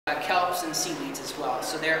kelps and seaweeds as well.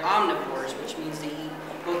 So they're omnivores, which means they eat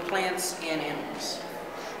both plants and animals.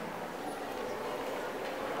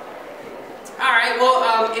 Alright,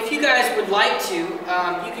 well, if you guys would like to,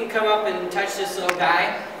 you can come up and touch this little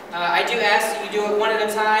guy. I do ask that you do it one at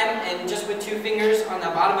a time and just with 2 fingers on the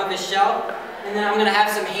bottom of his shell. And then I'm going to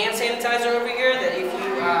have some hand sanitizer over here that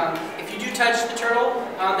if you do touch the turtle,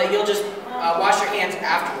 that you'll just wash your hands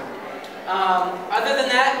afterward. Other than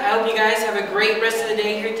that, I hope you guys have a great rest of the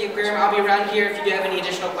day here at the aquarium. I'll be around here if you do have any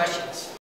additional questions.